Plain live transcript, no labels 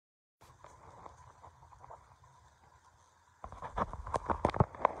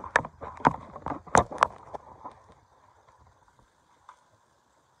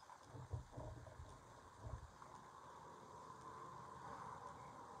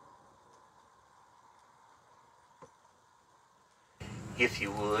if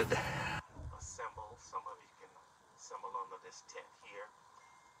you would, assemble. Some of you can assemble under this tent here.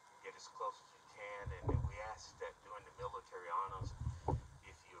 Get as close as you can, and we ask that during the military honors,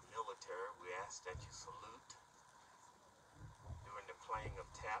 if you're military, we ask that you salute. During the playing of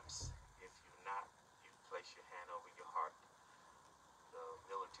taps, if you're not, you place your hand over your heart. The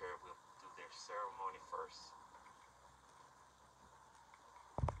military will do their ceremony first.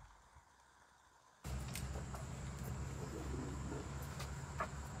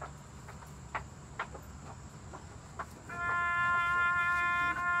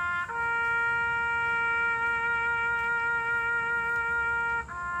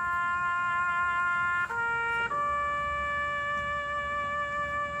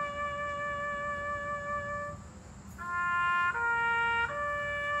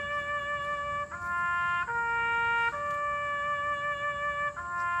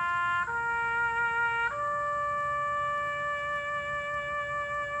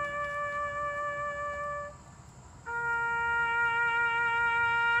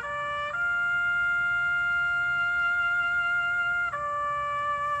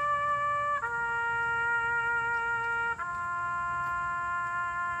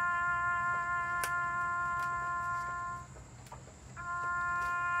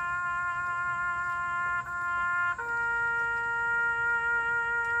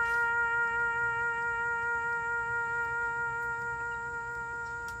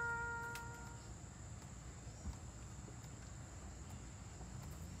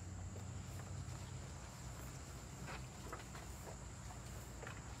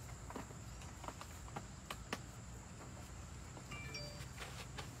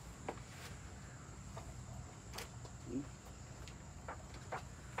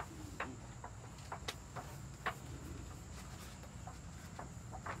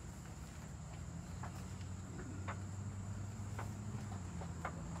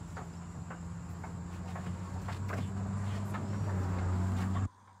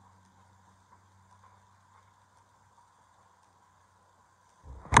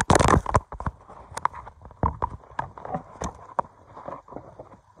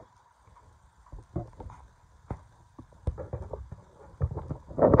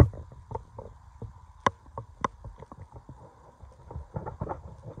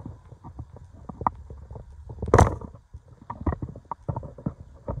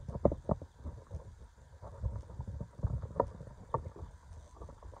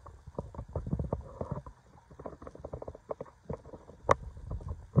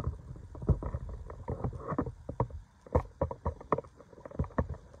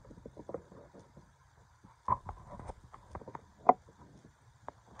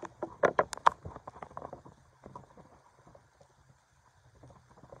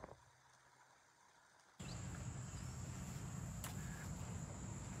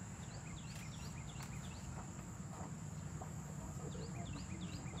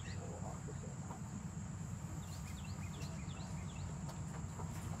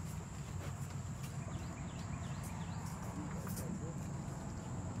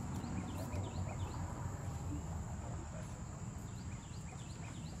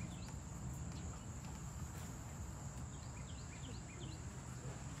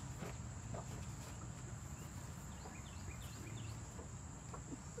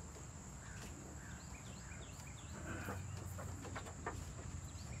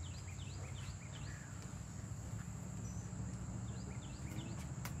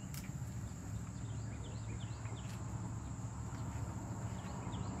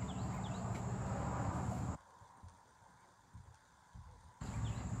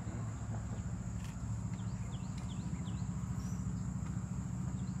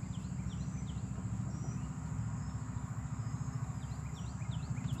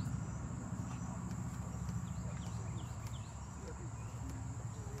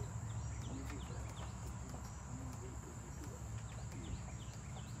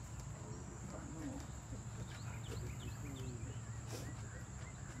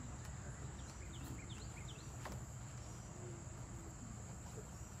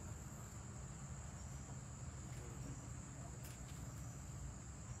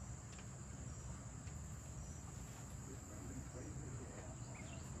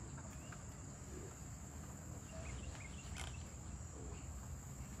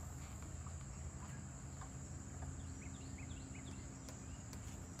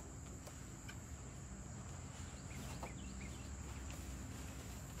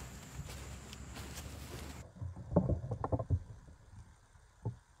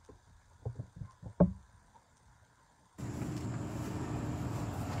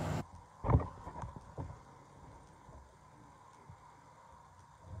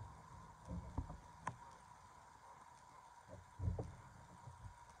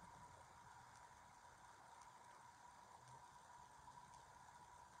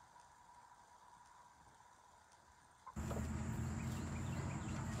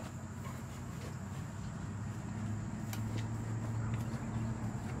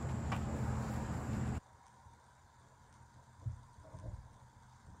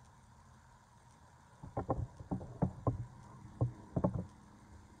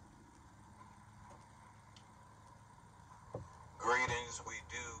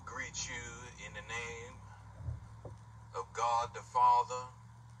 God the Father,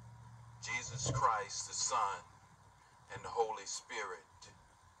 Jesus Christ the Son, and the Holy Spirit.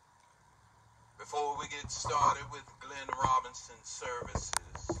 Before we get started with Glenn Robinson's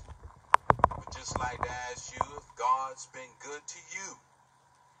services, I'd just like to ask you if God's been good to you.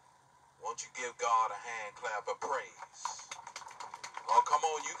 Won't you give God a hand clap of praise? Oh, come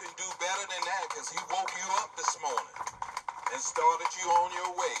on, you can do better than that because he woke you up this morning and started you on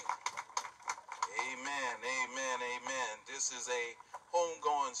your way. Amen, amen, amen. This is a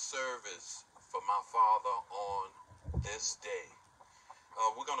homegoing service for my father on this day.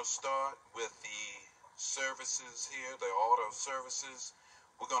 We're going to start with the services here, the order of services.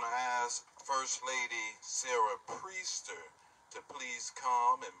 We're going to ask First Lady Sarah Priester to please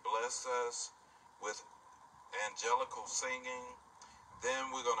come and bless us with angelical singing. Then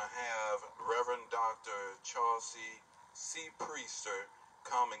we're going to have Reverend Dr. Chauncey C. Priester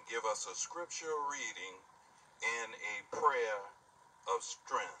come and give us a scripture reading and a prayer of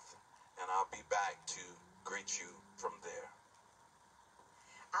strength. And I'll be back to greet you from there.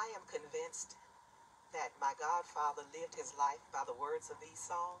 I am convinced that my Godfather lived his life by the words of this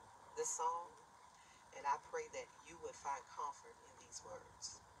song, and I pray that you would find comfort in these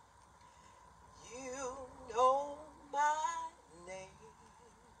words. You know my name.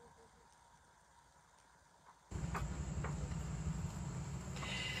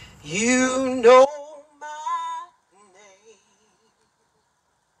 You know my name.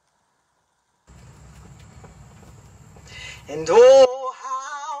 And oh,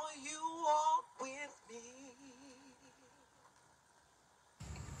 how you walk with me.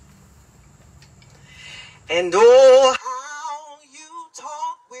 And oh, how you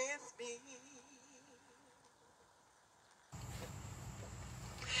talk with me.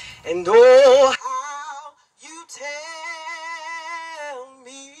 And oh, how you tell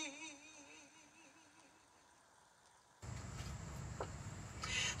me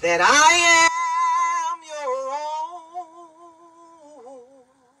that I am your own.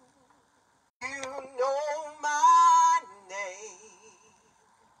 You know my name.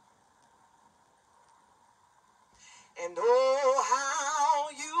 And oh, how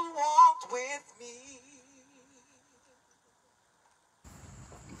you walked with me.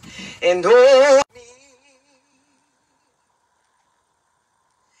 And oh, me.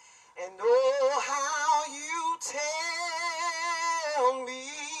 And oh, how you tell me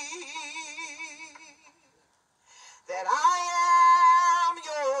that I am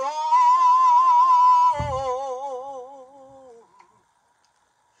your own.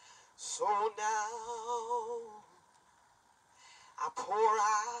 So now I pour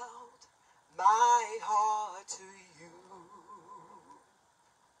out my heart to you.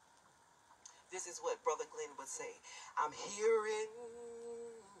 This is what Brother Glenn would say. I'm here in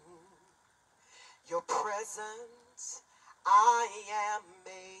your presence. I am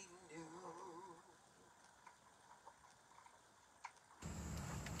made new.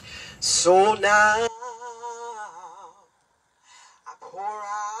 So now I pour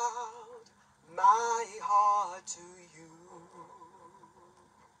out my heart to you.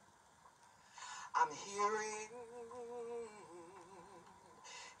 I'm here in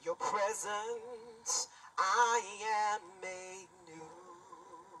your presence. I am made new.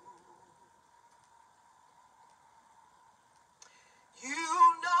 You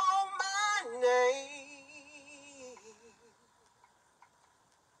know my name.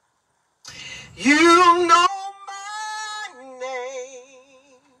 You know my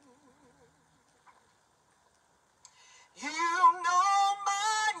name. You know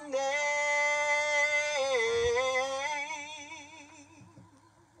my name.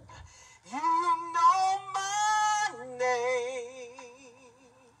 You know my name.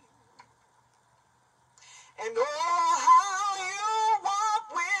 And oh, how you walk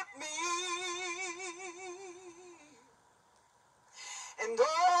with me. And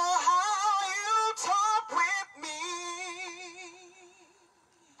oh, how you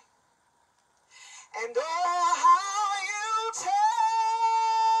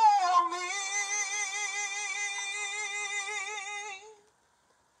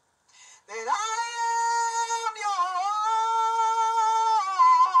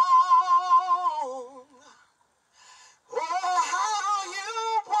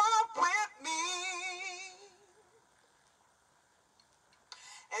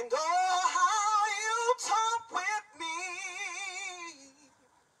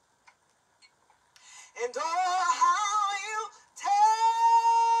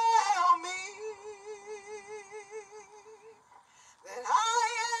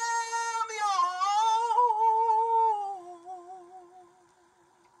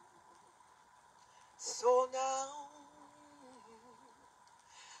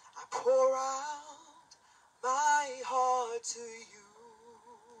pour out my heart to you.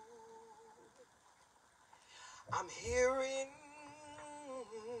 I'm hearing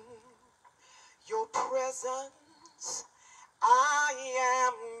your presence. I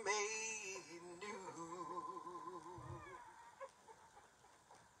am made new.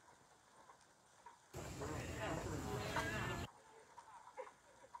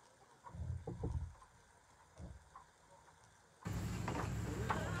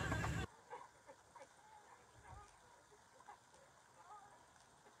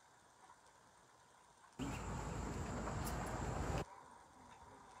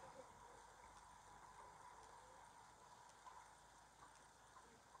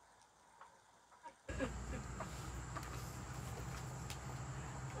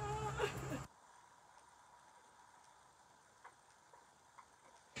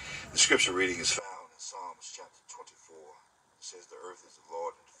 The scripture reading is found in Psalms chapter 24. It says, "The earth is the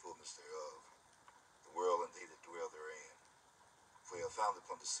Lord and the fullness thereof, the world and they that dwell therein. For he hath founded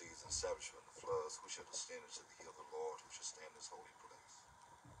upon the seas and established upon the floods. Who shall ascend into the hill of the Lord? Who shall stand in his holy place?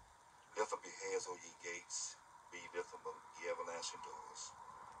 Lift up your heads, O ye gates, be ye lifted up, ye everlasting doors.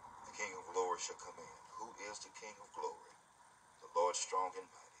 The King of glory shall come in. Who is the King of glory? The Lord strong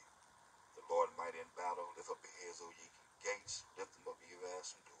and mighty, the Lord mighty in battle. Lift up your heads, O ye gates, lift them up, ye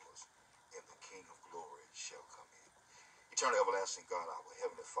everlasting doors, and the King of glory shall come in." Eternal everlasting God, our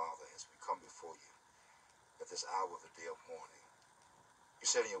heavenly Father, as we come before you at this hour of the day of mourning, you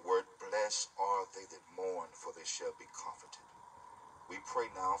said in your word, "Blessed are they that mourn, for they shall be comforted." We pray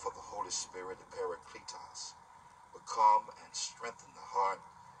now for the Holy Spirit, the Paracletos, will come and strengthen the heart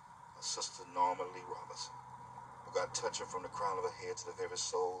of Sister Norma Lee Robinson. Oh God, touch her from the crown of her head to the very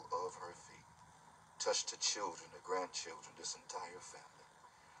sole of her feet. Touch the children, the grandchildren, this entire family.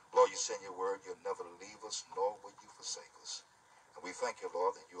 Lord, you say in your word, you'll never leave us, nor will you forsake us. And we thank you,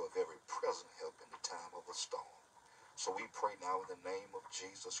 Lord, that you are very present help in the time of a storm. So we pray now in the name of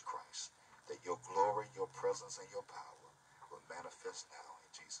Jesus Christ that your glory, your presence, and your power will manifest now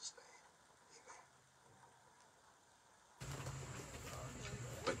in Jesus' name. Amen.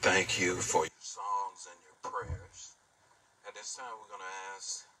 But thank you for your songs and your prayers. At this time, we're going to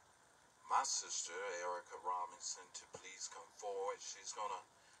ask my sister, Erica Robinson, to please come forward. She's going to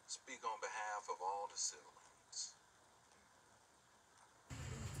speak on behalf of all the siblings.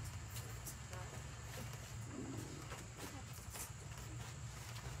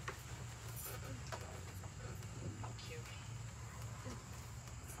 Thank you.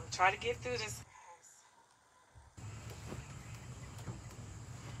 I'll try to get through this.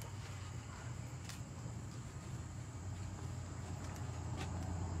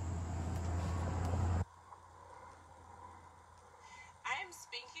 I am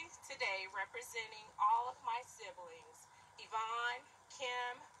speaking today representing all of my siblings, Yvonne,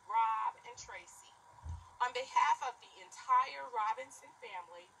 Kim, Rob, and Tracy. On behalf of the entire Robinson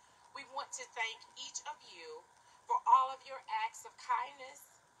family, we want to thank each of you for all of your acts of kindness.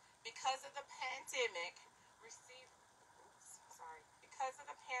 Because of the pandemic,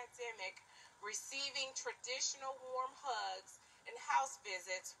 receiving traditional warm hugs and house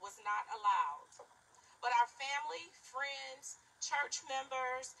visits was not allowed. But our family, friends, church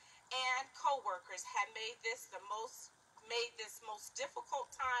members, and co-workers have made this most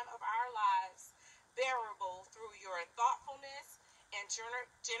difficult time of our lives bearable through your thoughtfulness and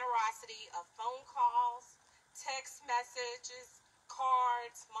generosity of phone calls, text messages,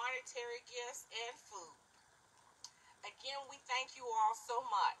 cards, monetary gifts, and food. Again, we thank you all so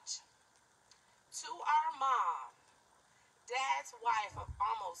much. To our mom, Dad's wife of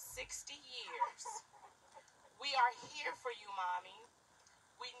almost 60 years, we are here for you, Mommy.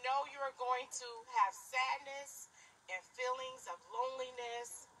 We know you're going to have sadness and feelings of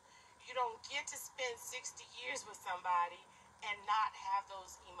loneliness. You don't get to spend 60 years with somebody and not have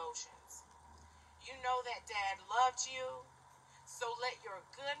those emotions. You know that Dad loved you, so let your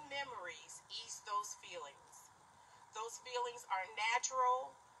good memories ease those feelings. Those feelings are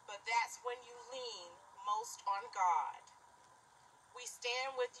natural, but that's when you lean most on God. We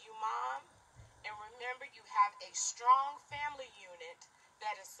stand with you, Mom, and remember you have a strong family unit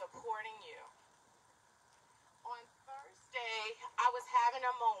that is supporting you. On Thursday, I was having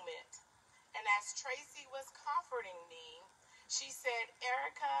a moment, and as Tracy was comforting me, she said,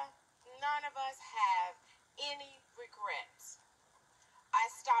 "Erica, none of us have any regrets." I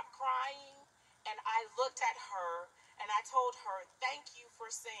stopped crying, and I looked at her, and I told her, "Thank you for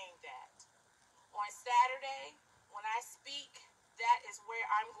saying that." On Saturday, when I speak, that is where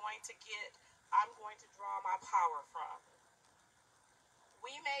I'm going to draw my power from.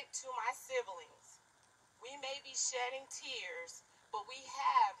 To my siblings, we may be shedding tears, but we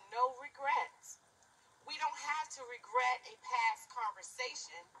have no regret a past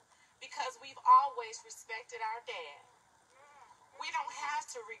conversation because we've always respected our dad. We don't have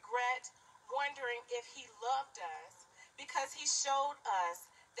to regret wondering if he loved us because he showed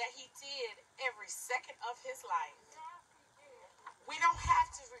us that he did every second of his life. We don't have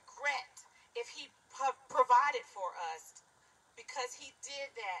to regret if he provided for us because he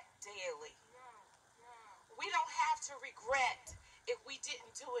did that daily. We don't have to regret if we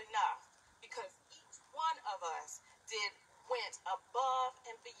didn't do enough because each one of us went above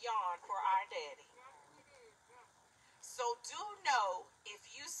and beyond for our daddy. So do know, if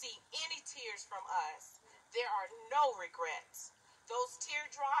you see any tears from us, there are no regrets. Those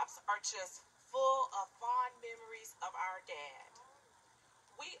teardrops are just full of fond memories of our dad.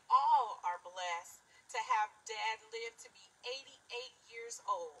 We all are blessed to have dad live to be 88 years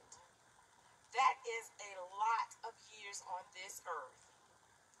old. That is a lot of years on this earth.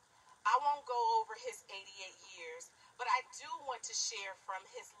 I won't go over his 88 years, but I do want to share from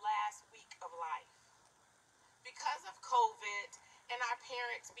his last week of life. Because of COVID and our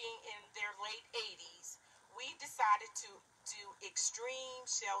parents being in their late 80s, we decided to do extreme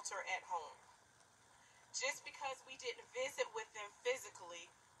shelter at home. Just because we didn't visit with them physically,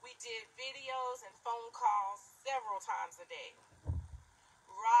 we did videos and phone calls several times a day.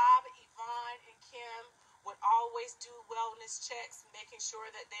 Rob, Yvonne, and Kim would always do wellness checks, making sure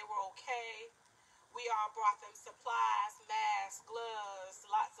that they were okay. We all brought them supplies, masks, gloves,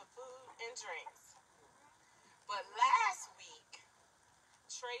 lots of food and drinks. But last week,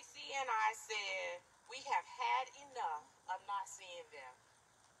 Tracy and I said we have had enough of not seeing them.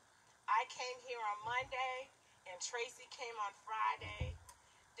 I came here on Monday and Tracy came on Friday.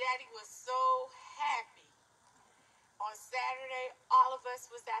 Daddy was so happy. On Saturday, all of us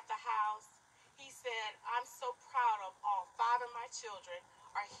was at the house. He said, I'm so proud of all 5 of my children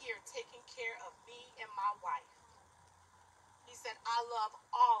are here taking care of me and my wife. He said, I love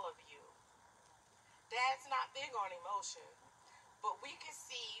all of you. Dad's not big on emotion, but we can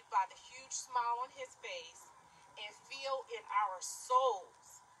see by the huge smile on his face and feel in our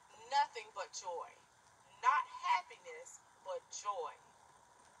souls nothing but joy. Not happiness, but joy.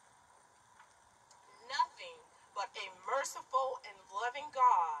 Nothing but a merciful and loving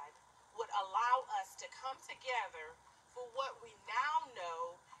God would allow us to come together for what we now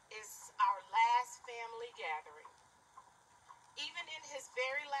know is our last family gathering. Even in his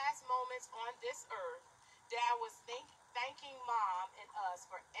very last moments on this earth, Dad was thanking Mom and us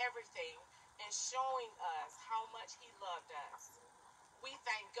for everything and showing us how much he loved us. We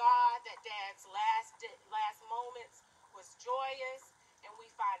thank God that Dad's last moments was joyous, and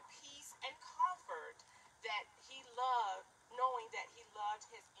we find peace and comfort that he loved, knowing that he loved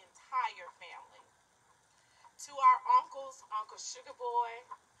his entire family. To our uncles, Uncle Sugar Boy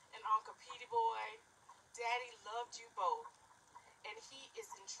and Uncle Petey Boy, Daddy loved you both, and he is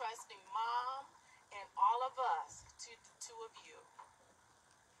entrusting Mom and all of us to the 2 of you.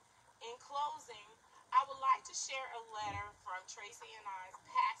 In closing, I would like to share a letter from Tracy and I's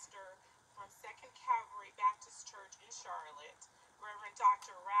pastor from 2nd Calvary Baptist Church in Charlotte, Reverend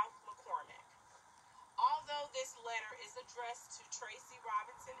Dr. Ralph McCormick. Although this letter is addressed to Tracy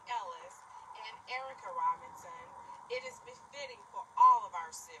Robinson Ellis and Erica Robinson, it is befitting for all of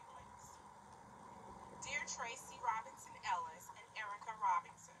our siblings. Dear Tracy Robinson Ellis and Erica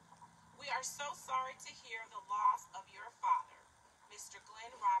Robinson, we are so sorry to hear the loss of your father, Mr.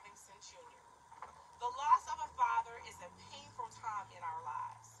 Glenn Robinson Jr. The loss of a father is a painful time in our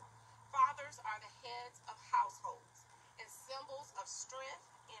lives. Fathers are the heads of households and symbols of strength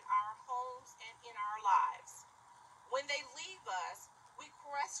in our homes and in our lives. When they leave us, we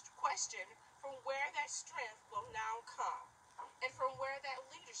question from where that strength will now come and from where that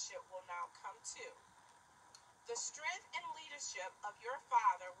leadership will now come to. The strength and leadership of your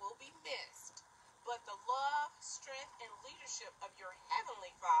father will be missed, but the love, strength, and leadership of your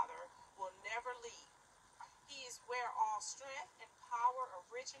heavenly Father will never leave. He is where all strength and power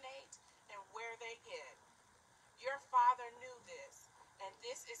originate and where they end. Your father knew this, and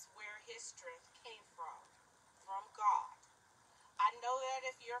this is where his strength came from God. I know that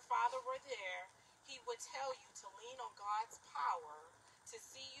if your father were there, he would tell you to lean on God's power to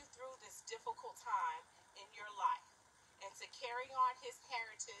see you through this difficult time in your life and to carry on his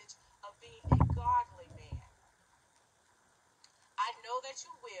heritage of being a godly man. I know that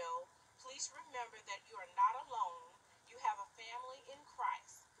you will. Please remember that you are not alone. You have a family in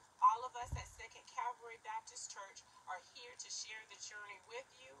Christ. All of us at 2nd Calvary Baptist Church are here to share the journey with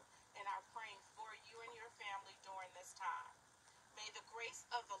you and are praying for you and your family during this time. May the grace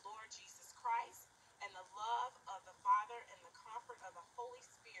of the Lord Jesus Christ and the love of the Father and the comfort of the Holy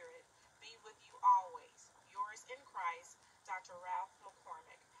Spirit be with you always. Yours in Christ,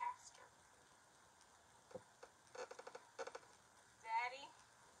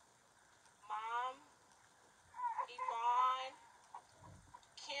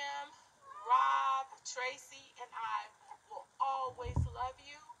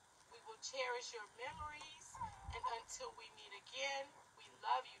 cherish your memories. And until we meet again, we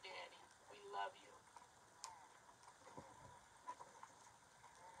love you, Daddy. We love you.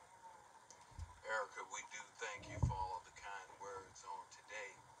 Erica, we do thank you for all the kind words on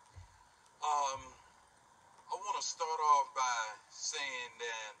today. I want to start off by saying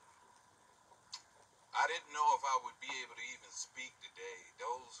that I didn't know if I would be able to even speak today.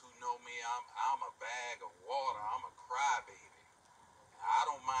 Those who know me, I'm a bag of water. I'm a crybaby. I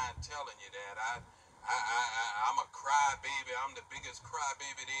don't mind telling you that. I'm a crybaby. I'm the biggest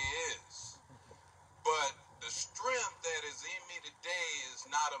crybaby there is. But the strength that is in me today is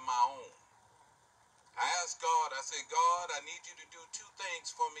not of my own. I asked God, I said, God, I need you to do two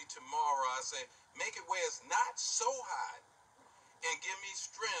things for me tomorrow. I said, make it where it's not so hot and give me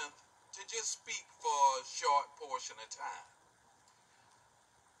strength to just speak for a short portion of time.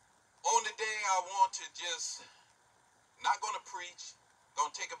 On the day, I want to just, not going to preach,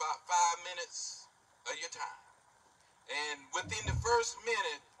 going to take about 5 minutes of your time. And within the first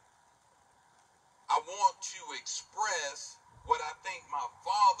minute, I want to express what I think my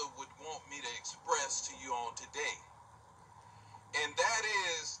Father would want me to express to you on today. And that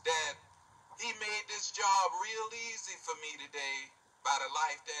is that he made this job real easy for me today by the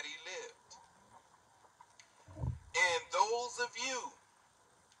life that he lived. And those of you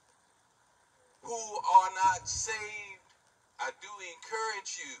who are not saved, I do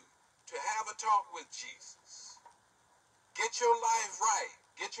encourage you to have a talk with Jesus. Get your life right.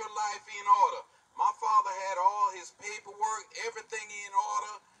 Get your life in order. My father had all his paperwork, everything in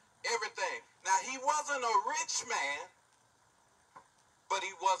order, everything. Now, he wasn't a rich man, but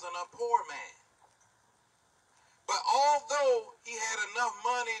he wasn't a poor man. But although he had enough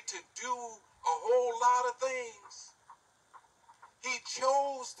money to do a whole lot of things, he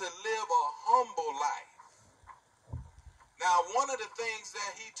chose to live a humble life. Now, one of the things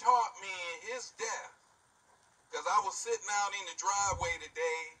that he taught me in his death, because I was sitting out in the driveway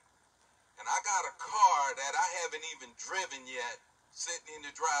today, and I got a car that I haven't even driven yet, sitting in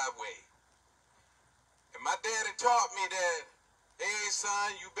the driveway. And my daddy taught me that, hey,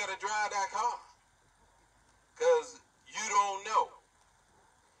 son, you better drive that car, because you don't know.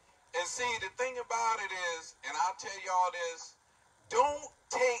 And see, the thing about it is, and I'll tell y'all this, don't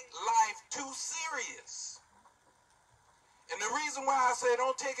take life too serious. And the reason why I say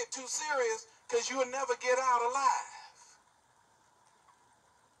don't take it too serious, because you'll never get out alive.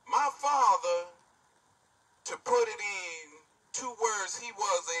 My father, to put it in 2 words, he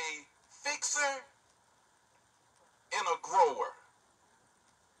was a fixer and a grower.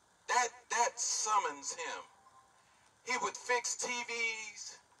 That summons him. He would fix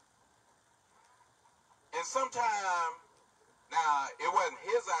TVs, and sometime, now it wasn't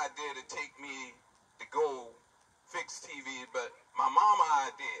his idea to take me to go fix TV, but my mama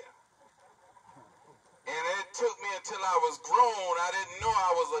idea. And it took me until I was grown. I didn't know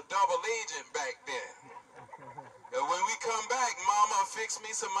I was a double agent back then. And when we come back, Mama fix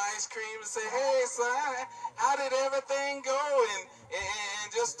me some ice cream and say, hey, son, how did everything go? And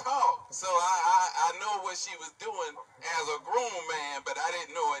just talk. So I know what she was doing as a grown man, but I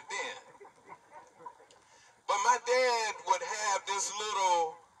didn't know it then. But my dad would have this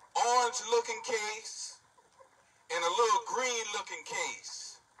little orange-looking case and a little green-looking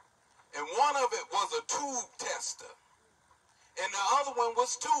case. And one of it was a tube tester. And the other one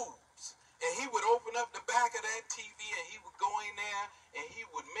was tubes. And he would open up the back of that TV and he would go in there and he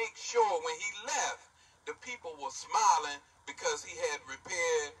would make sure when he left, the people were smiling because he had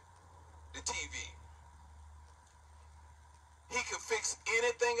repaired the TV. He could fix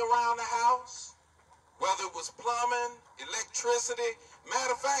anything around the house, whether it was plumbing, electricity.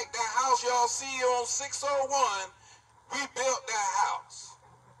 Matter of fact, that house y'all see on 601, we built that house.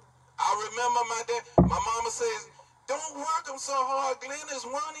 I remember my mama says, don't work them so hard, Glenn. It's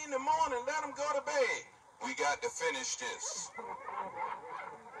 1 in the morning. Let them go to bed. We got to finish this.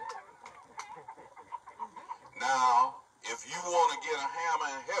 Now, if you want to get a hammer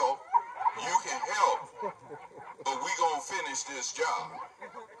and help, you can help. But we going to finish this job.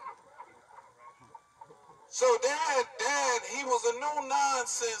 So Dad, he was a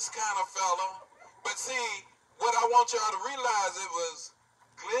no-nonsense kind of fella. But see, what I want y'all to realize, it was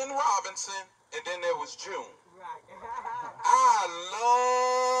Glenn Robinson, and then there was June. I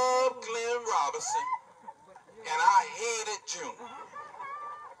love Glenn Robinson, and I hated June.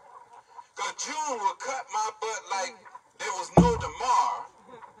 Because June would cut my butt like there was no tomorrow,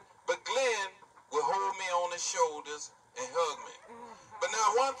 but Glenn would hold me on his shoulders and hug me. But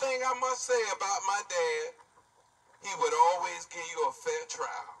now, one thing I must say about my dad, he would always give you a fair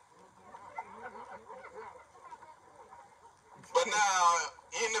trial. But now,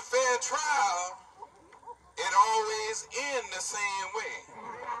 In the fair trial, it always ends the same way.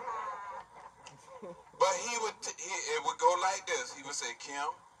 But it would go like this. He would say, Kim,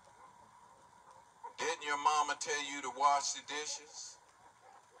 didn't your mama tell you to wash the dishes?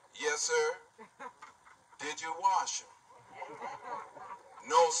 Yes, sir. Did you wash them?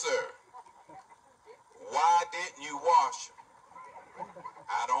 No, sir. Why didn't you wash them?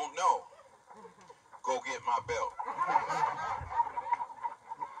 I don't know. Go get my belt.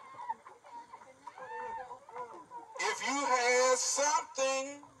 If you had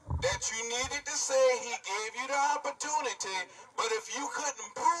something that you needed to say, he gave you the opportunity, but if you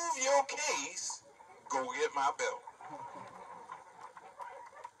couldn't prove your case, go get my belt.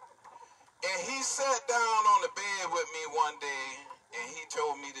 And he sat down on the bed with me one day, and he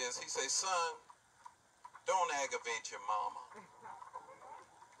told me this. He said, son, don't aggravate your mama.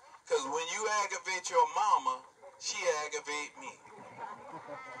 Because when you aggravate your mama, she aggravate me.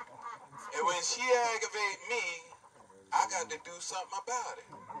 And when she aggravate me, I got to do something about it.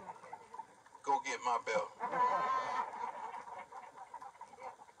 Go get my belt.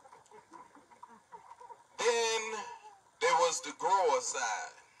 Then there was the grower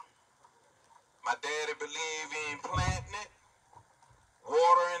side. My daddy believed in planting it,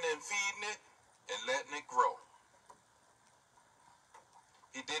 watering and feeding it, and letting it grow.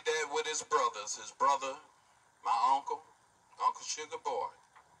 He did that with his brothers. His brother, my uncle, Uncle Sugar Boy,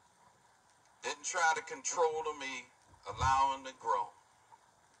 didn't try to control them, he allowed them to grow.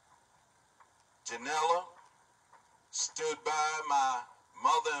 Janella stood by my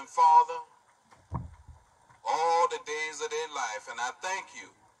mother and father all the days of their life, and I thank you,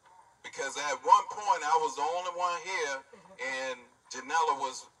 because at one point I was the only one here, and Janella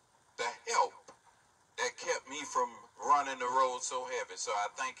was the help that kept me from running the road so heavy. So I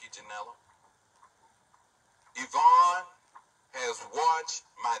thank you, Janella. Yvonne has watched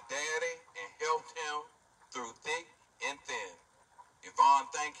my daddy and helped him through thick and thin. Yvonne,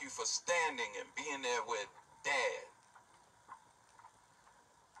 thank you for standing and being there with Dad.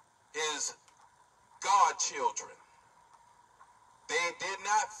 His godchildren, they did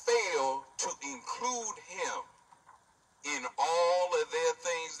not fail to include him in all of their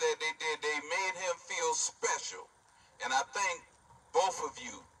things that they did. They made him feel special. And I thank both of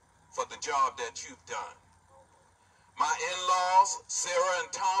you for the job that you've done. My in-laws, Sarah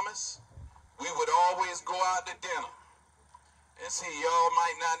and Thomas, we would always go out to dinner. And see, y'all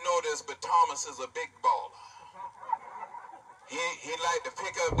might not know this, but Thomas is a big baller. He like to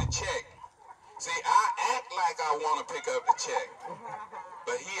pick up the check. See, I act like I want to pick up the check,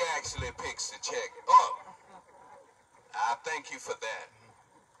 but he actually picks the check up. I thank you for that.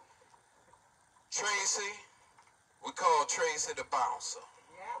 Tracy, we call Tracy the bouncer.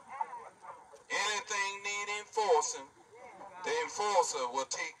 Anything need enforcing, the enforcer will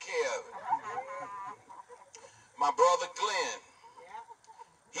take care of it. My brother Glenn,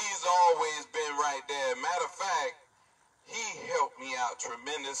 he's always been right there. Matter of fact, he helped me out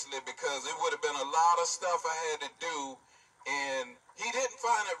tremendously, because it would have been a lot of stuff I had to do, and he didn't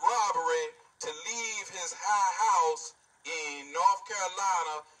find it robbery to leave his high house in North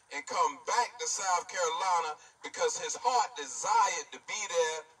Carolina and come back to South Carolina, because his heart desired to be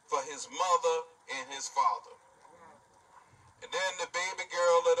there for his mother and his father. And then the baby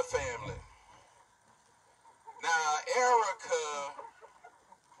girl of the family. Now, Erica,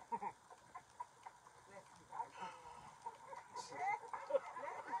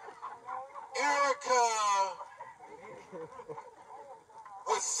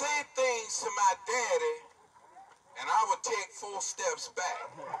 would say things to my daddy, and I would take 4 steps back.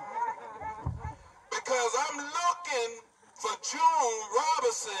 Because I'm looking for June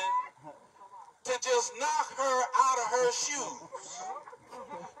Robinson to just knock her out of her shoes.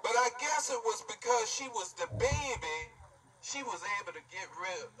 But I guess it was because she was the baby, she was able to get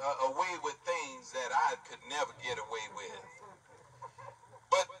away with things that I could never get away with.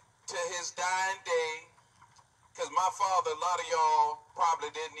 But to his dying day, because my father, a lot of y'all probably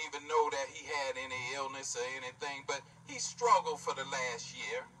didn't even know that he had any illness or anything, but he struggled for the last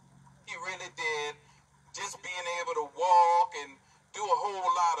year. He really did. Just being able to walk and do a whole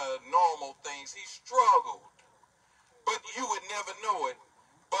lot of normal things. He struggled. But you would never know it.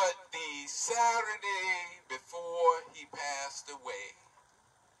 But the Saturday before he passed away,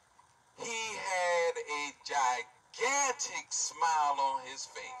 he had a gigantic smile on his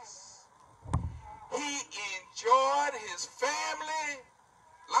face. He enjoyed his family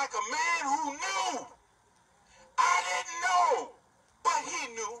like a man who knew. I didn't know, but he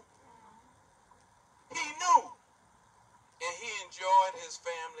knew. He knew. And he enjoyed his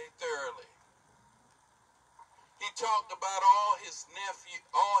family thoroughly. He talked about all his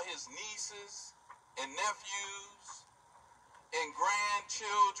nieces and nephews and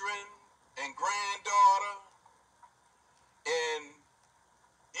grandchildren and granddaughter, and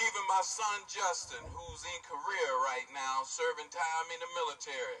even my son Justin, who's in Korea right now, serving time in the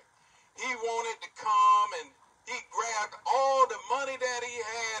military. He wanted to come, and he grabbed all the money that he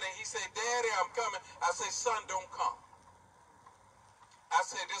had, and he said, Daddy, I'm coming. I said, son, don't come. I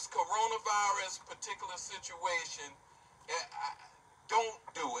said, this coronavirus particular situation, don't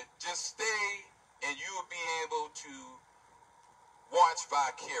do it. Just stay, and you'll be able to watch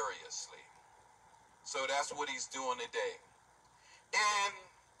vicariously. So that's what he's doing today. And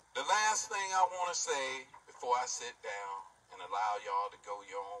the last thing I want to say before I sit down and allow y'all to go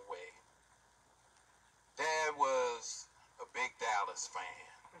your own way. Dad was a big Dallas fan.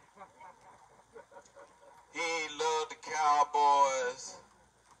 He loved the Cowboys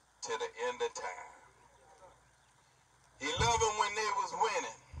to the end of time. He loved them when they was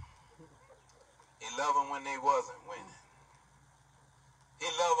winning. He loved them when they wasn't winning. He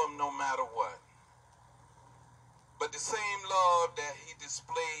loved them no matter what. But the same love that he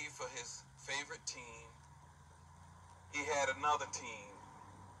displayed for his favorite team, he had another team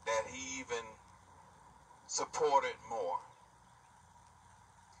that he even supported more.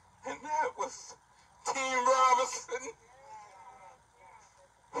 And that was Team Robinson.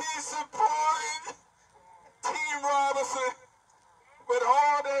 He supported Team Robinson with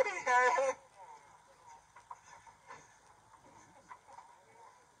all that he had.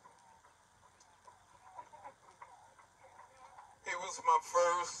 He was my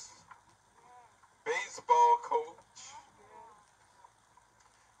first baseball coach,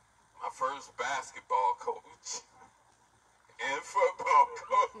 my first basketball coach, and football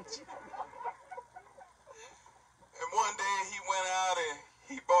coach. And one day he went out and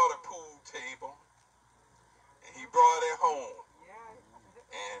he bought a pool table and he brought it home.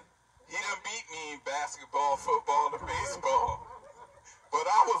 And he done beat me in basketball, football, and baseball. But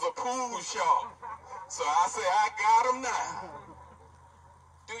I was a pool shark. So I said, I got him now.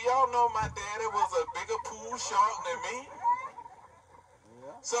 Do y'all know my daddy was a bigger pool shark than me?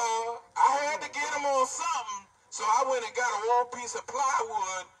 So I had to get him on something. So I went and got an old piece of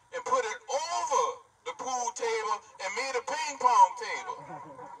plywood and put it over the pool table and made a ping pong table.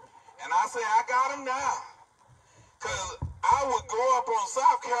 And I said, I got him now. Because I would go up on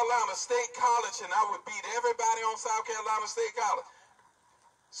South Carolina State College and I would beat everybody on South Carolina State College.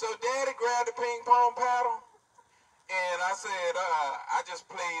 So Daddy grabbed the ping pong paddle, and I said, I just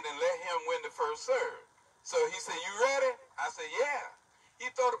played and let him win the first serve. So he said, you ready? I said, yeah. He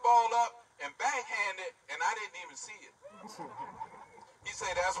threw the ball up and backhanded, and I didn't even see it. He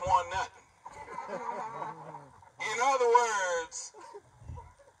said, that's 1-0. In other words,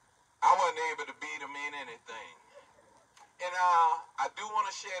 I wasn't able to beat him in anything. And I do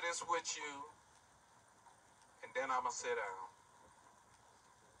want to share this with you, and then I'm going to sit down.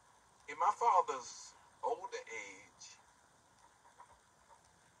 In my father's older age,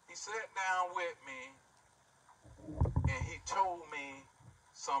 he sat down with me and he told me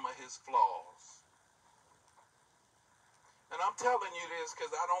some of his flaws. And I'm telling you this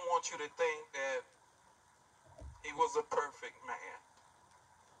because I don't want you to think that he was a perfect man.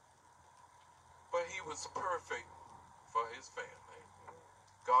 But he was perfect for his family.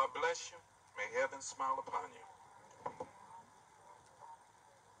 God bless you. May heaven smile upon you.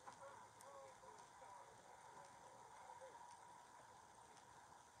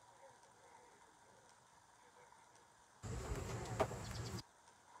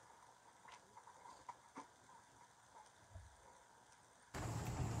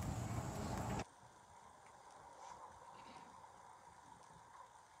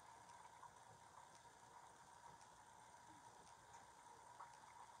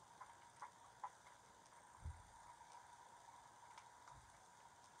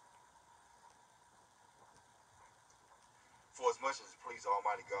 For as much as it pleased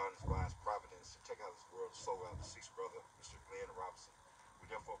Almighty God and His wise providence to take out this world of soul out of the deceased brother, Mr. Glenn Robinson, we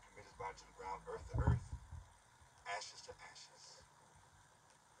therefore commit his body to the ground, earth to earth, ashes to ashes,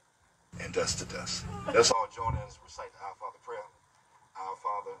 and dust to dust. Let's all join in and recite the Our Father prayer. Our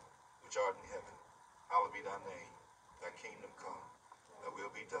Father, which art in heaven, hallowed be thy name. Thy kingdom come, thy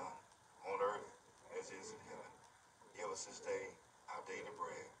will be done, on earth as it is in heaven. Give us this day our daily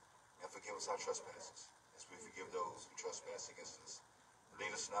bread, and forgive us our trespasses, as we forgive those who trespass against us.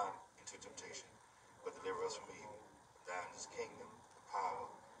 Lead us not into temptation, but deliver us from evil. For thine is the kingdom, the power,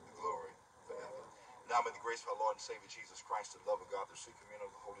 the glory, forever. Now may the grace of our Lord and Savior Jesus Christ, the love of God, the sweet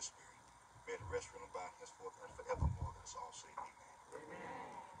communion of the Holy Spirit, may it rest, rule, and abide henceforth and forevermore. Let us all say amen.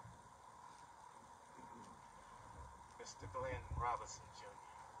 Mr. Glenn Robinson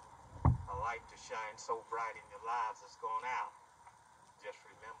Jr., a light to shine so bright in your lives has gone out. Just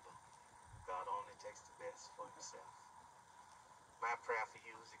remember, God only takes the best for himself. My prayer for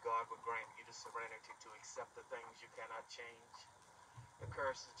you is that God will grant you the serenity to accept the things you cannot change, the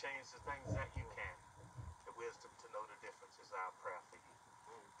courage to change the things that you can, the wisdom to know the difference is our prayer for you.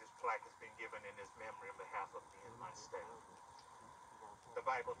 This plaque has been given in his memory on behalf of me and my staff. The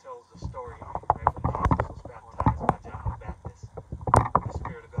Bible tells the story Reverend Jesus was baptized by John the Baptist. The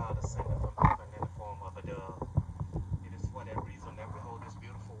Spirit of God ascended from heaven in the form of a dove. It is for that reason that we hold this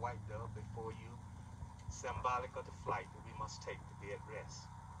beautiful white dove before you, symbolic of the flight that we must take to be at rest.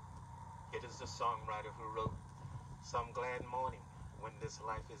 It is the songwriter who wrote, "Some glad morning when this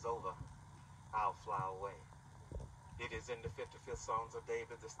life is over, I'll fly away." It is in the 55th Psalms of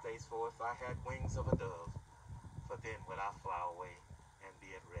David that states, "For if I had wings of a dove, for then would I fly away and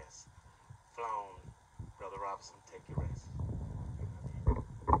be at rest." Flown, Brother Robinson, take your rest.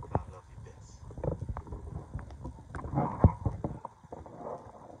 I love you best.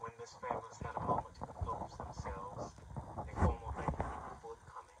 When this family's had a moment to compose themselves, a formal thank you will be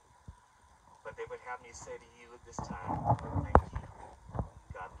forthcoming. But they would have me say to you at this time, thank you.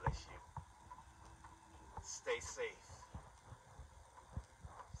 God bless you. Stay safe.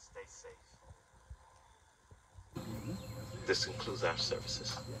 Stay safe. This concludes our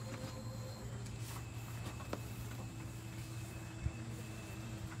services.